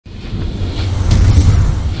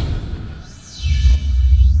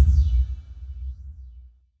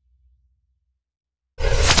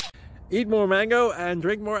Eat more mango and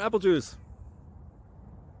drink more apple juice.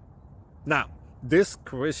 Now, this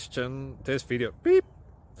video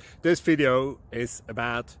is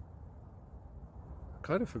about... I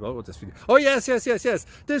kind of forgot what this video... Oh, yes.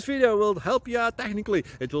 This video will help you out technically.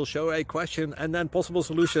 It will show a question and then possible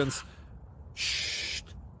solutions. Shh.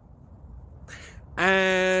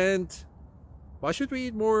 And why should we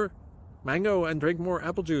eat more mango and drink more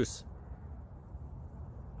apple juice?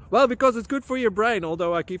 Well, because it's good for your brain,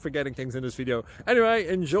 although I keep forgetting things in this video. Anyway,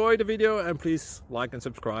 enjoy the video and please like and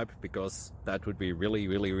subscribe, because that would be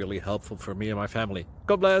really helpful for me and my family.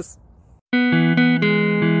 God bless!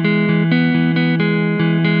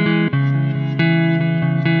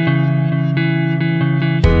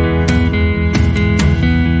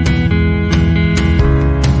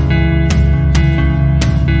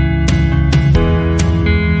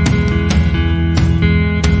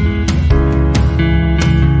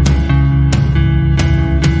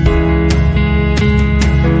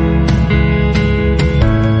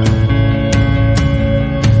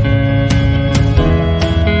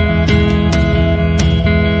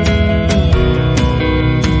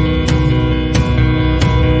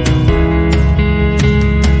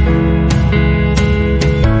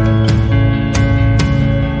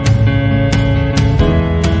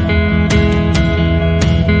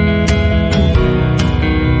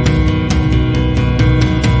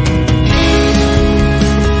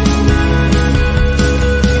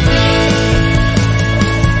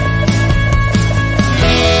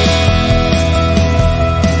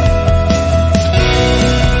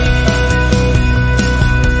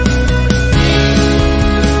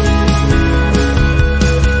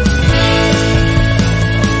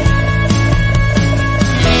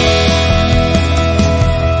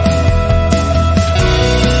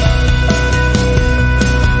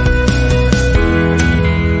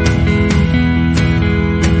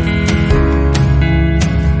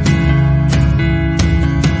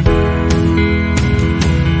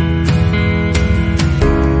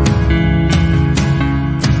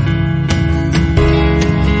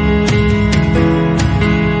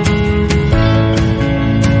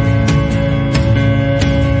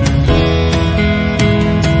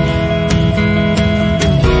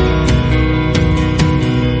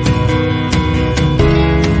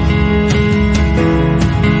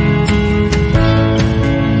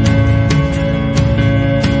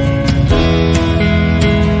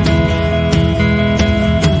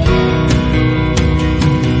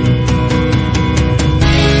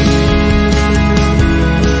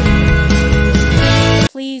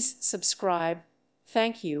 Please subscribe.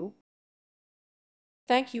 Thank you.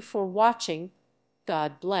 Thank you for watching.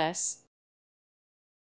 God bless.